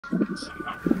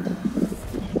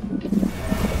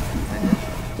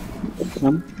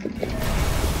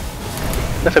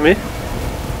FME.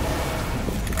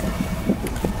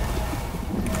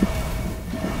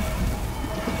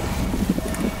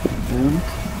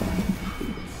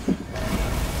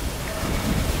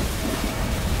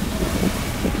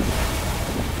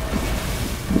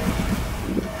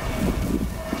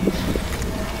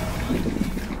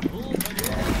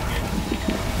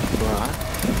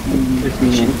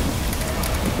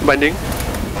 Binding.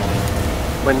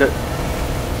 Binded.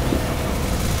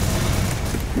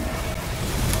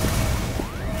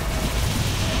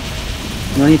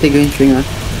 No need to take green string, huh?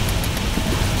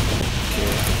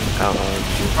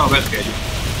 That's good.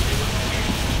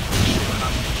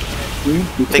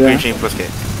 Take green string first, okay?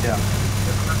 Yeah.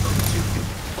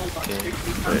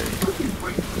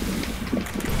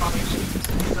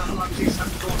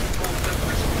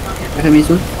 FME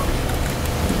soon.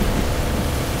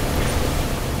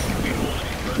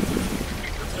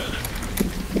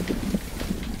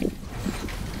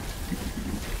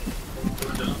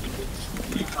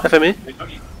 FME.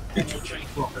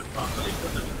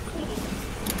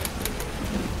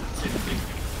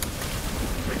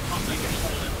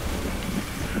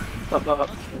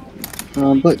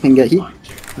 Up. Bird can get hit.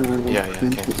 Yeah,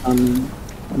 can okay. put some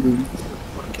green.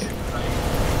 Okay.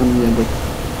 Some yellow.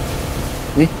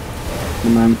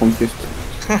 I'm confused.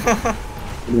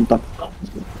 Don't talk.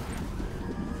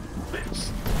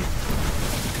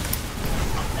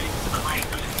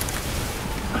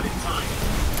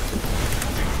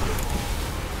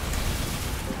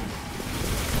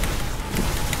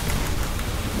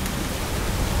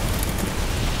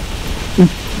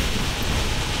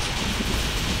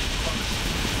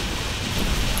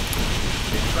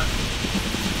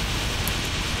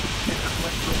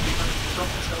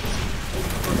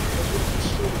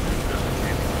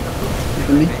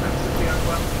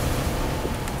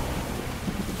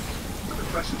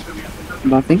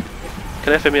 Buffing.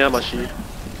 Can FME Mashi?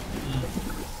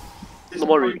 No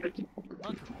more read.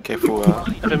 Careful,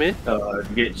 FME?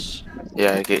 Engage.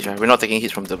 Yeah, engage. We're not taking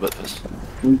hits from the bird first.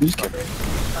 Just careful.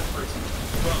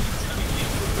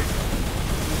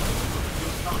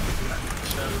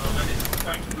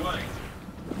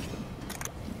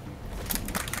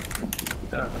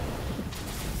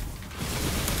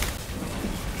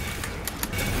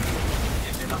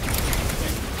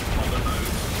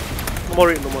 No more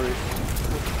read.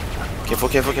 Careful,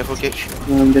 cage.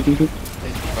 I'm getting hit.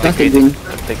 Just take green.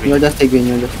 Take green. You'll just take green.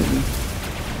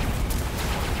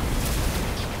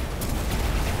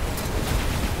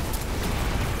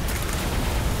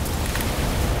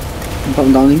 Top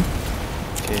downing.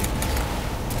 Okay.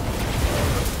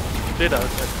 Play that.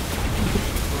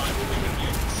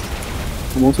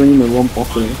 I'm also in the wrong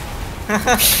pocket.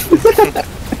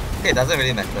 Okay, it doesn't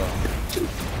really matter.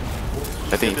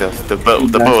 I think the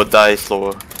bird will die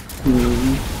slower.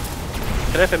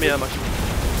 Can FME Mashi?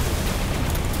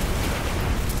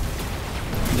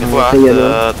 Careful,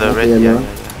 the red. Yeah.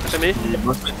 FME?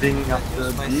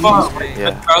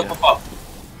 Yeah.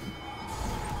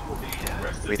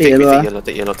 We take yellow.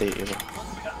 Take yellow.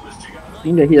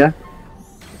 You get hit,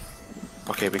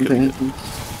 Okay, we good.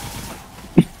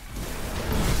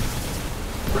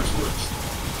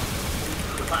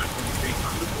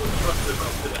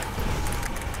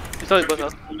 It's not burn now.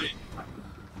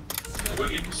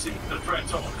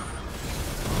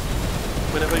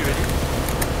 Whenever you're ready.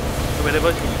 Whenever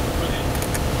you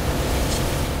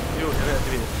can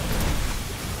activate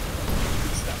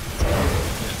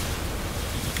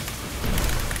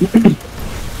it.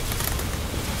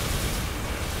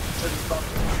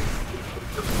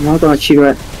 Now gonna cheat,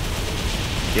 right?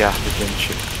 Yeah, we can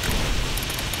shoot.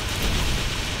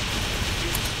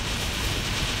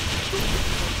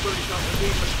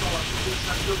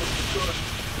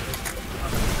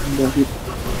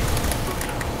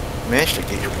 Managed to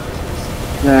gauge.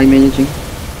 Yeah, I'm managing.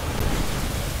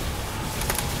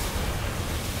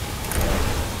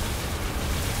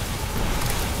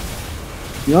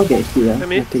 You all get hit,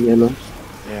 after yellow.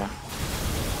 Yeah.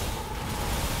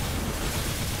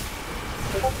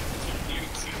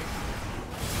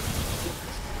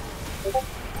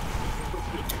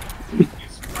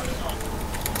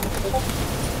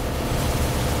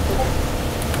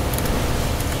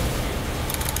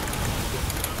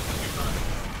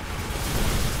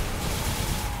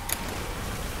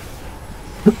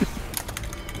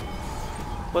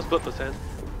 What's bird percent?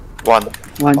 1.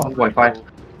 1.5.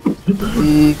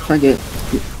 Try get.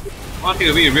 One thing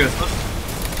a bit real first.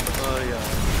 Yeah.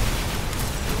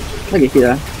 Try get hit,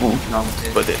 Oh.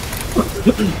 Bird dead.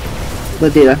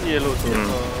 Bird dead, Yellow so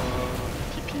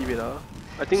TP wait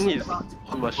I think he's on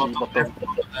Mashi bottom.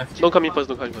 Don't come in first,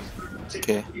 don't come in first.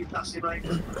 Okay.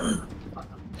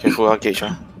 Careful, I'll gauge.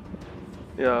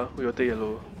 Yeah, we will take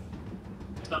yellow.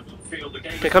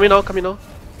 Okay, come in now, come in now.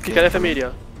 He can FMA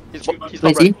already. He's top right.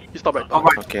 He's top right. Top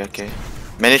right. Okay, okay.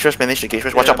 Manage first, manage the gauge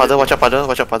first. Watch out, puddle, watch out, puddle,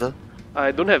 watch out, puddle.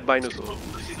 I don't have bind also.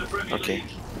 Okay.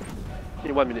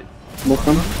 In 1 minute.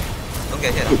 Bottom. Don't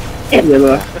get hit.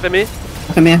 Yellow. FMA?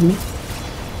 FMA.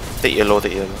 Take yellow,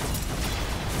 take yellow.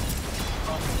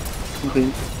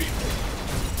 Okay.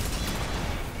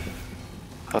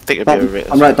 I'll take a bit of red.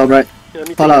 Top right, top right. Yeah,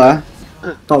 me Top lah.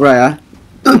 Top right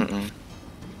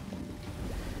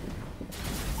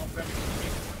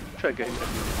Try to get him.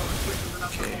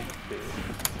 Okay.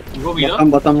 Go middle.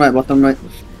 Bottom right.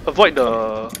 Avoid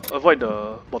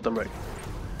the bottom right.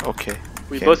 Okay.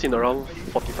 We burst in around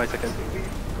 45 seconds.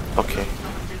 Okay.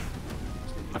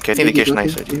 Okay, I think the gauge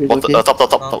nice already.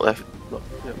 Top left. No,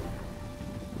 yeah.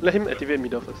 Let him activate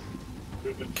middle first.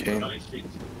 Okay.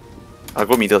 I'll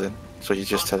go middle then. So he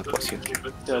just teleports here.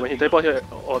 Yeah, when he teleport here,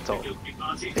 odds out.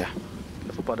 Yeah.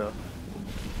 Careful, Pada.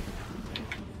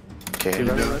 Okay. Okay,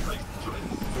 run.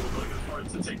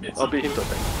 I'll beat him to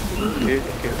attack. Okay.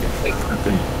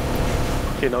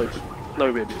 Okay, now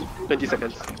we wait a bit. 20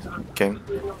 seconds. Okay.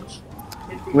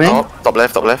 Where? Top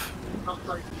left.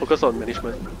 Focus on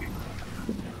management.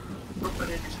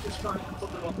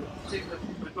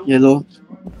 Yellow.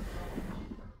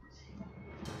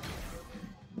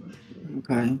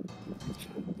 Okay.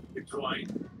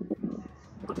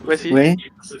 Where's he? Where?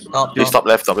 Just top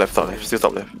left. Still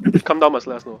top left. Come down must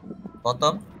last, no.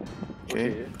 Bottom.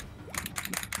 Okay.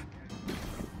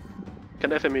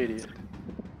 Can FMA already.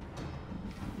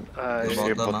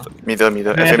 Okay, Bottom,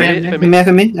 middle.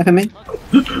 FMA.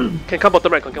 Can come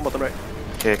bottom right,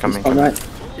 Okay, coming. Top right.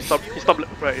 He stop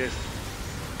right, yes.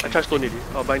 I charge stone already.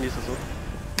 I'll bind this also.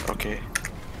 Okay.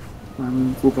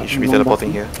 Full He should be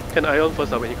teleporting here. Can Ion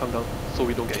first when he come down, so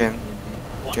we don't get him.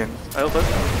 Can. Ion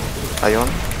first. Ion.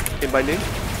 In binding.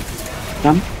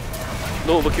 Come.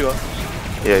 No overkill.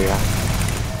 Yeah.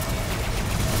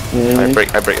 I break.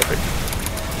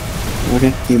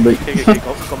 Okay, you break. Okay.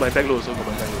 Got my back low also.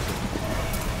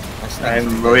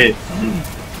 I'm worried.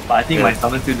 But I think my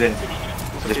stomach's still there.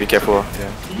 Just be careful.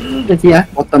 Yeah. Let's see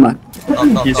bottom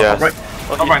He's Yeah. top right.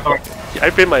 Top right. I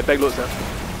frame my back loads.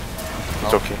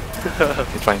 It's okay.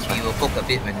 It's fine. He will poke a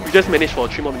bit when We you just managed for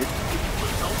 3 more minutes.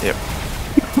 Yep.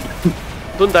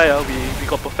 Don't die, we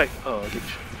got perfect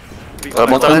gauge. We got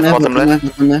Bottom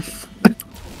left.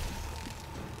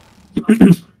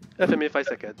 FMA 5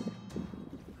 seconds.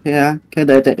 Yeah, can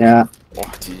I attack? Yeah. Oh,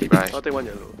 GG, bye. I'll take 1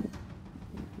 yellow.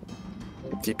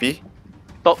 TP.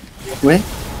 Top Where?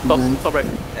 right.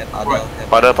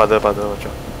 have Puddle, watch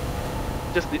out.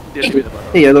 Just deactivate the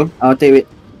button. Take yellow. I'll take it.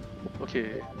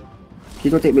 Okay.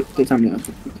 Shido take some yellow.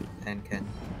 Can.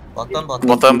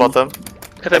 Bottom.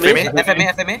 FMA?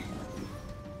 FMA.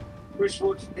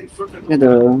 Yeah, the...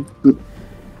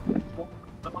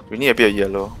 We need a bit of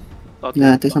yellow.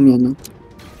 Yeah, take some yellow.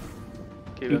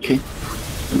 Okay.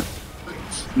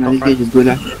 Now this gauge is good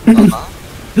lah.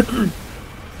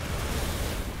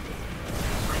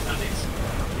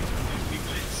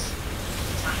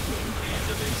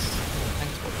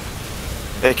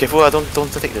 Hey, careful,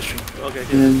 don't take the string. Okay.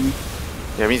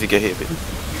 Yeah, means you get hit a bit.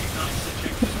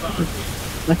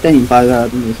 Let's stand in fire lah,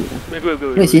 don't use it. Go.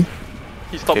 Where is he?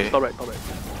 He's top Okay. right.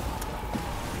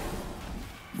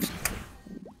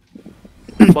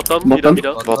 Bottom,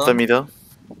 middle. Bottom, middle.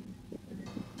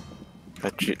 I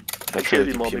Actually try a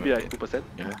bit more, DPM. maybe like 2%.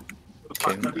 Yeah.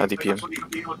 Okay, I DPM.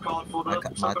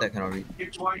 My attack cannot read.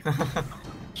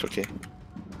 It's okay.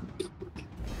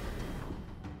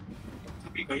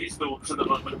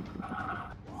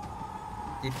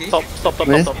 TP? Stop.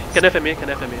 Where? Can FMA.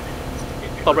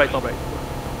 Top right.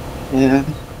 Yeah.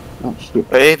 Oh shit.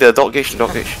 Hey, the dog gauge.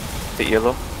 Take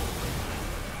yellow.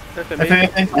 FMA.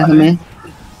 FMA.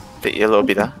 Take yellow a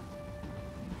bit,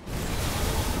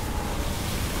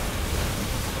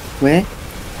 Where?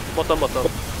 Bottom.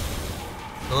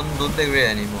 Don't take red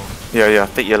anymore. Yeah,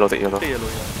 take yellow. Take yellow, yeah.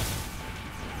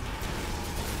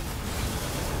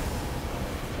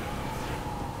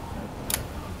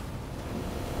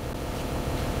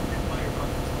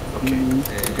 Okay.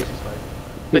 Okay.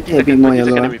 20 Yeah, a bit seconds, more 20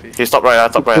 yellow, seconds ah. we face. Okay, stop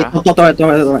right. Top right.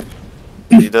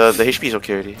 The HP is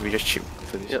okay already. We just chip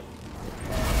for this. Yep.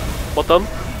 Bottom.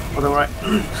 Right.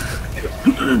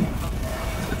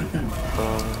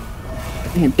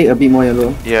 I think I can take a bit more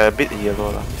yellow. Yeah, a bit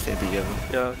yellow lah. Just a bit yellow.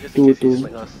 Yeah, just in case Two. he's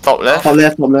like us. Top left. Top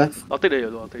left. I'll take the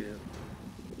yellow. Okay.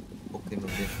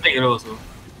 Take yellow also.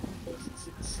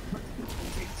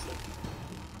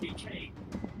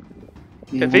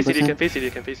 Can face it, can face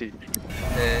it, can face it.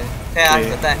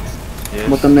 Can attacks. Yes.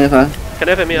 Bottom left, ah. Can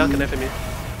FME, can FME.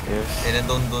 Yes. And then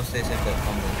don't stay safe at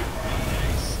combo.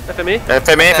 FME?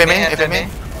 FMA.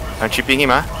 I'm chipping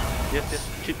him, ah. Yes,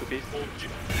 cheat to face.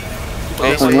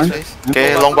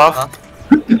 Okay, long buff.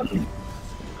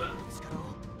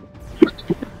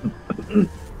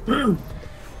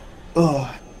 Oh.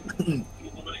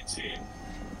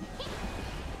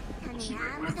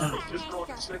 Just caught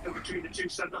the slipper between the two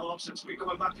centre halves since we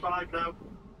coming back 5 now.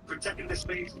 Protecting the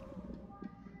speed.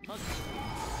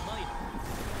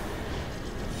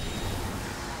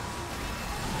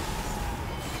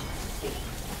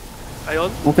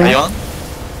 Ion? Open. Ion?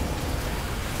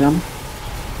 Jump.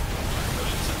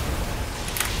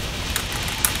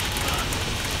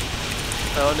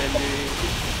 Ion and the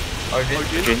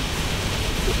Origin.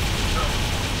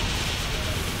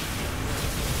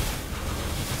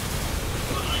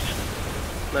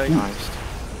 Nice. Nice.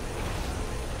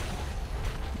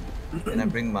 Can I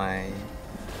bring my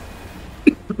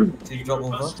drop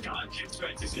over?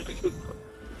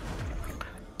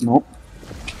 Nope.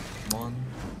 Come on.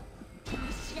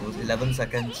 It was 11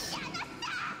 seconds.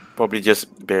 Probably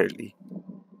just barely.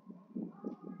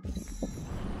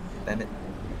 Damn it.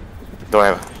 Don't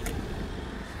have.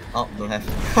 Oh, don't have.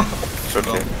 It's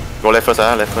okay. Go left first,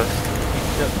 ah. Left first.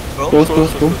 Bro? Close.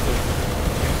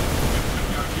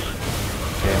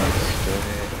 Okay, nice.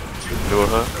 Lure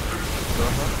her. Go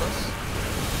first.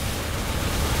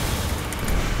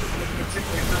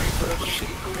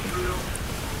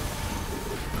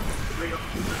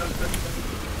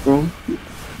 Bro.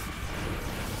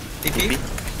 TP?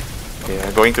 Okay,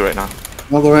 I'm going to right now.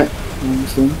 I'll go right.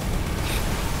 Soon.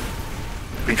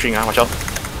 Green string, ah. Watch out.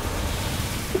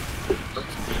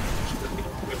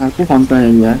 I put fountain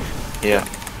already, ah. Yeah.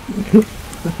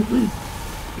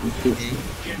 TP?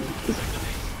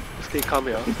 Stay calm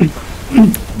here.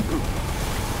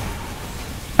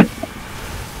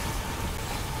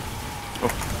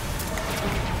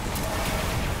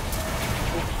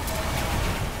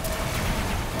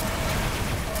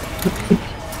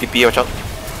 TP, watch out.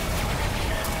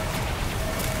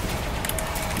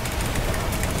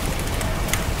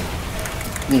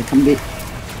 Hey, come back.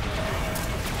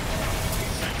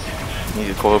 Need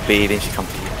to call her Bay, then she come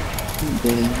to you.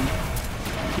 Then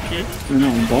TP? you're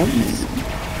not on board, man.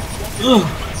 Oh,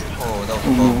 that was a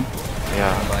Oh bomb. no.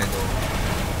 Yeah. Bye though.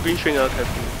 Green string out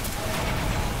careful.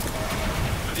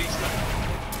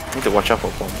 Need to watch out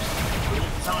for bombs.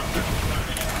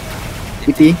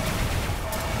 TP.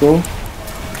 Go.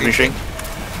 Green string.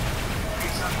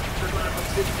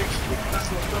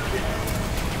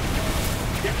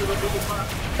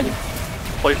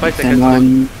 $45 And seconds.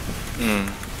 one. Hmm.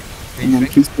 And then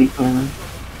peacemaker.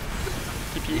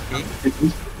 TP. TP?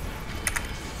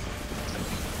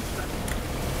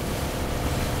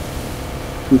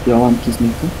 With your one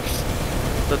peacemaker.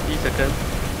 30 seconds.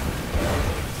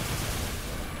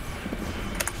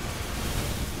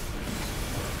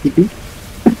 TP.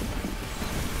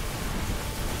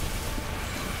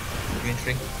 Green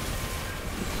string?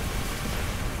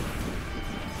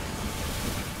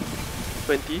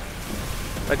 20.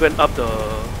 I went up the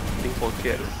thing for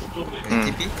KX.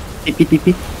 TP?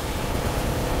 TP.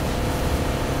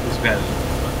 It's bad.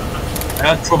 I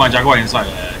had to throw my Jaguar inside.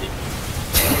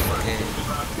 Okay.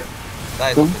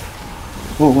 Die. Go.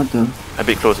 Oh, what the? A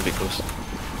bit close.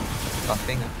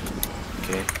 Buffing.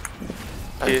 Okay.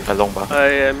 Okay. A long buff. I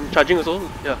am charging also.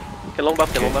 Yeah. Can long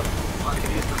buff, long buff.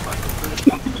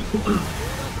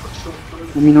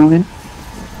 Let me know when.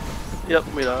 Yep,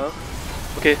 wait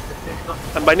okay.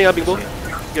 I'm binding up Bimbo.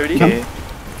 Get ready? Okay.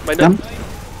 Bind up. Jump.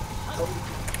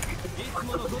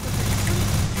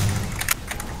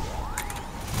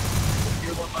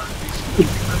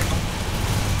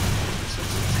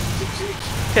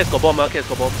 Cats got bomb, cats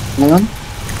got bomb. Lion.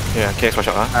 Yeah, KX, watch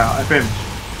out, ah. I frame.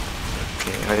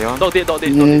 Okay, ready on. Dog dead.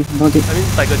 Yeah, not it. I mean,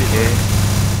 Tiger dead. Okay.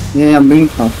 Yeah, I'm bringing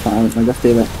far. I just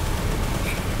stay back.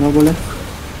 Now go left.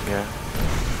 Yeah.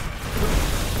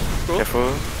 Bro.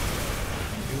 Careful.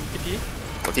 TP.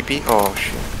 Got TP? Oh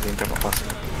shit. Didn't turn out fast.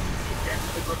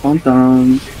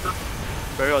 Fountain.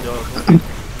 Very on your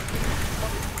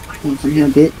Come here,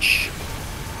 bitch.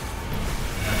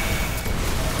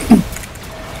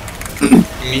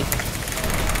 Me?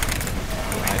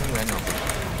 I ran off.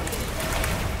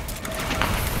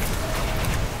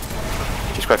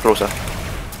 She's quite close, ah.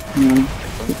 Yeah.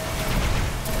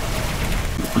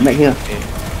 Back here. Okay.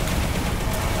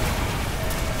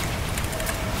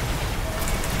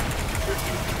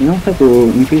 You know how to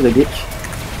increase the gauge?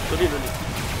 Don't need.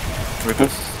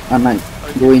 Because I might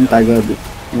go in tiger a bit.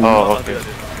 Yeah. Oh, okay.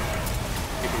 Okay.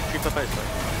 355 is fine.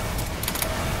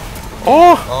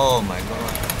 Oh! Oh my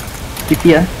god.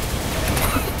 TP ah.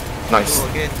 Nice. Go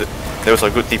again. That was a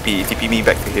good TP. TP me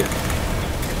back to here.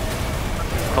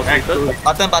 Calculated.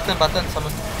 Button.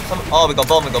 Someone. Oh, we got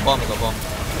bomb.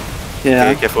 Yeah.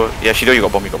 Okay, careful. Yeah, Shido, you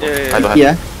got bomb, Yeah. I don't TP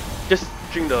have. ah. Just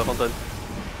drink the fountain.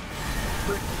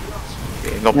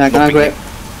 Okay, no, Yeah, no Kanna grab.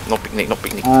 picnic. No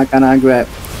picnic. Kanna grab.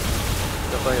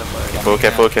 You're fine.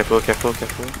 Careful.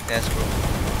 Yes, bro.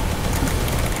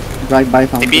 Drive by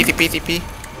fountain. TP.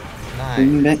 Nice.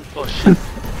 Bring back. Oh shit.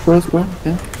 Close.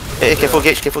 Yeah. Hey, careful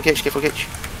gauge.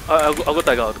 I'll go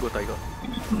Tiger. I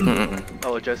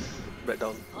will just back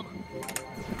down.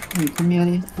 Come here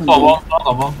ni. Got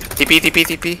bomb.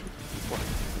 TP.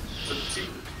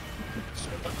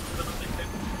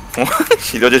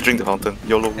 Shido just drink the fountain.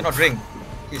 YOLO. Cannot drink.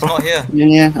 He's not here.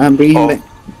 Yeah. I'm bringing him back.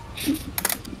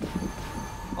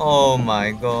 Oh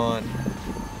my god.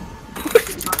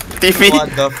 TP. What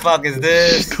the fuck is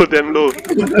this? Go damn low.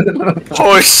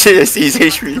 Oh shit, it's easy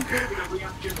HP.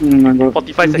 Oh my god.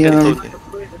 45 Yeah. seconds.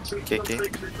 Okay.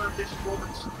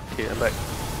 Okay, I'm back.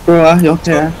 Bro ah, you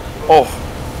okay ah? Oh,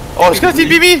 it's gonna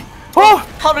TP me. Oh.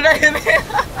 How did I hit him?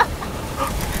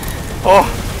 Oh.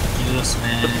 Jesus, 30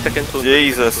 man. seconds soon.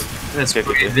 Jesus. That's Okay.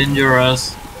 pretty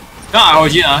dangerous. No,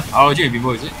 ROG with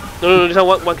Bimbo, is it? No, this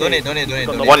one one Donate. One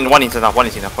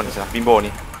is enough. Bimbo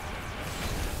only.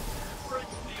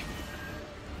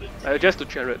 I adjust to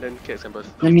 300, then KX can burst.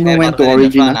 Let me know when to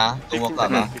origin ah. Don't walk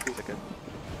up 15 seconds.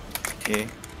 Okay.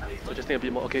 Adjusting a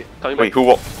bit more. Okay, coming Wait, back. who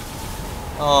walked?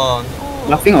 Oh no.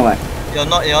 Laughing or what? You're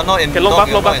not in Okay, long dog, buff,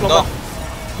 you're long not in buff. dog.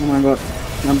 Oh my god.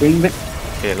 I'm bringing back.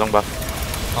 Okay, long buff.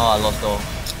 Oh, I lost though.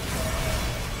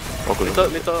 Oh, good. Later,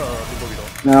 Bimbo redraw.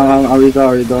 Now I'll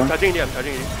redraw. Charging already, I'm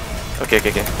charging already. Okay.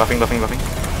 Buffing.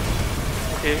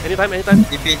 Okay, anytime.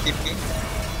 TP.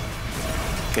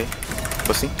 Okay.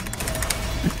 Bursting.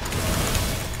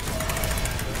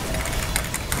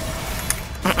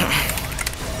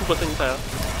 Two person inside.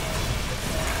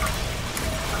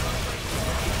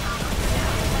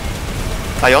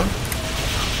 Ion.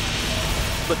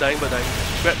 Bird dying.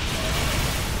 Grab.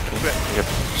 Yep.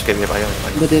 Just get rid of Ion.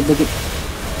 Betul.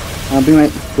 Bring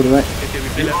right to the right. Okay, we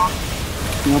play left.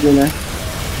 Now play left.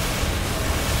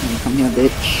 Come here,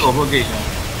 bitch. Over gauge.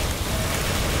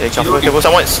 Hey, careful.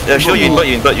 Someone. Shido, you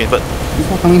invert. He's not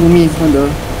coming to me. He's not the.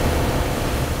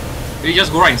 You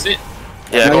just go right instead.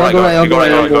 Yeah, go right. Play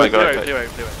right.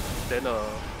 Then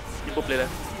Bimbo play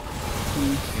left.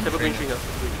 Never green string.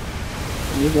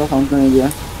 Use your fountain already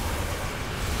ah.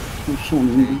 Oh shit,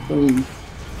 I'm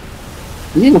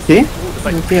is it okay? The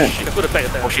back. Okay. Shit, I put the back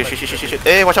attack. Oh shit.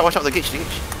 Hey, watch out, the gauge.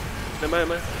 Never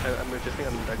mind. I'm adjusting.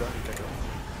 I'm Tiger.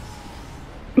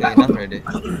 Okay, enough already.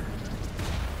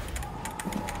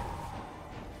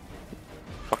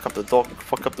 Fuck up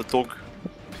the dog.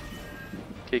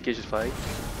 Okay, Cage is fine.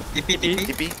 TP.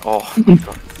 TP. Oh my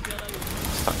god.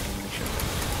 Stuck in animation.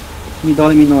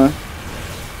 Let me know ah.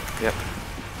 Yep.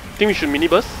 Think we should mini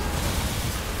burst?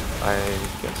 I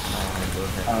guess.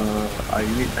 Are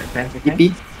you need like 10 seconds?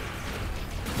 TP.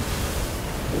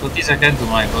 30 seconds to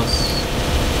my burst.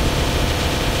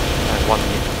 1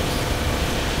 minute.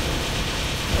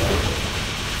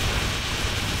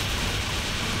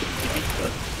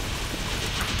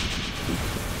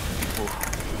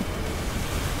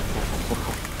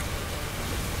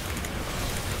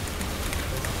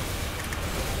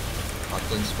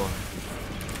 Button spawn.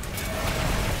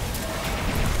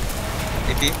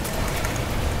 TP.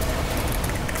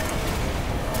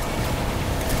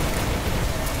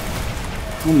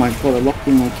 Oh my god, I locked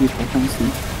in motif. I can't see.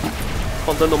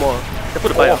 Fountain no more. They put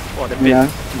the buy up. Oh, that pain. Yeah,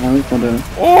 I wait for the.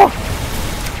 Oh!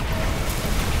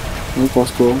 Wait for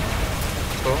scroll.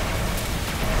 Scroll.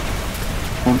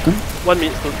 Fountain? 1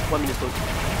 minute stone.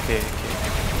 Okay.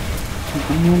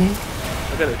 Come here ni.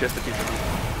 I'm gonna adjust the case a bit.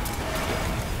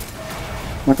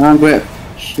 Makan grab.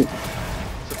 Shit.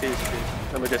 It's okay.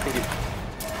 I'm adjusting it.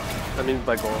 I mean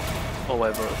by gore. Or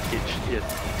whatever. Cage. Yes.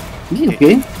 Is it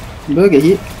okay? Better get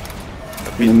hit.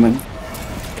 Never mind.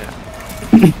 Yeah.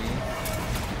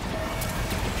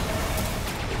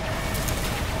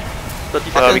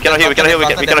 30 seconds. We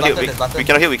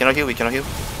cannot heal.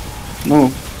 No.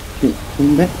 Okay,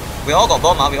 come back. We all got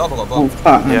bomb, we all got Oh bomb.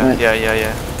 fuck. Yeah. Okay,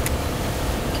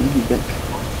 he back.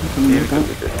 Coming back out.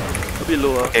 A bit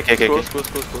lower. Okay. Scroll.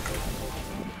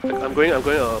 I'm going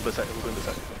beside.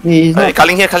 Hey, he's Hey, not.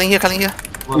 culling here.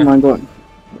 Oh my god.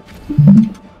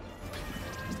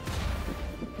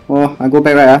 Oh, I go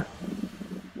back right ah.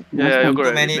 Yeah, go Too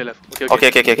right. many. Play left. Okay.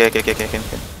 Okay.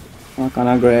 Oh,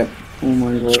 Kanna grab. Oh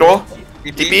my god. Scroll.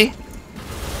 TP. TP. 600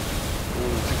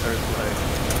 too high.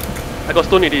 I got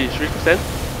stone already. Should we send?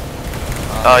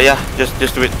 Yeah.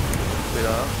 Just do it. Wait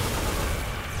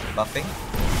buffing.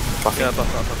 Yeah, buff.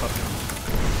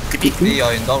 TP. B,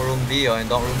 you're in dog room. B, you're in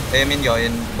dog room. I mean, you're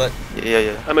in bird.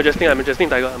 Yeah. I'm adjusting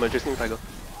Tiger.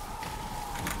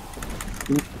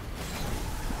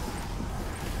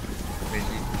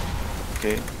 Crazy.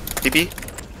 Okay. TP.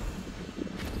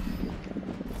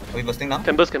 Are we bursting now?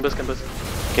 Can burst.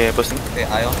 Okay, posting. Okay,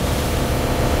 Ion.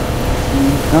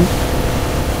 Come.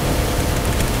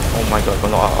 Oh my god,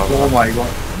 no. Oh my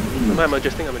god. I'm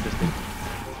adjusting.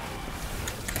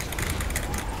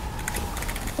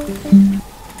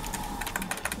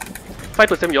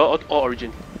 5% your or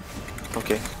origin.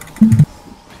 Okay.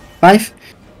 5.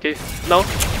 Okay, now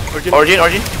origin.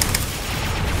 Origin.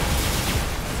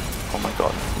 Oh my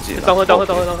god. Is it Down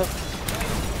her.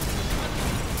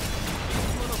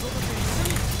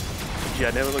 Gee,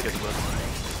 I never gonna get the burst.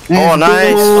 Oh,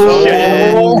 nice.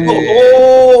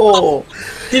 Oh!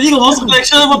 Hitting a monster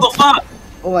collection, what the fuck?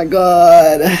 Oh my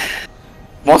god.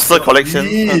 Monster collection.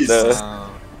 Jeez.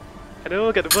 I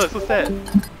never get the burst, so sad.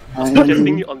 I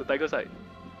Adjusting on the Tiger side.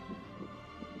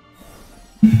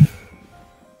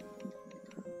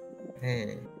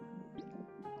 Hey.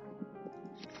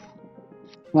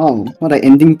 Wow, what an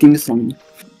ending theme song.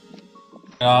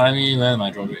 Yeah, let me land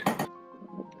my draw rate.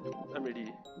 I'm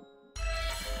ready.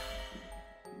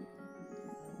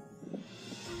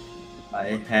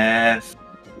 I have.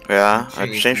 Yeah, I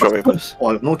changed your papers.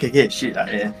 Oh, no KK shit. I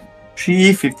have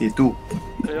 352.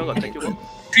 I got thank you box.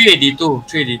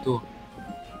 382.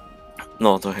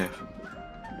 No, don't have.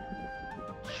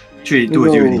 382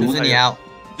已经 ready 就是你要。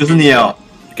就是你了。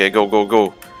 Okay,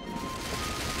 go.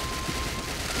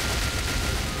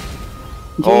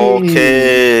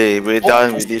 Okay, we're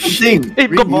done with this shit. Hey,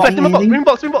 got platinum box, ring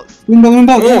box.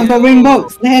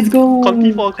 Ringbox. Let's go.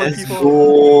 Conti 4. Let's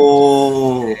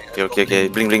go. Okay.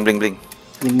 Bling. Bling.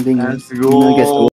 Let's go.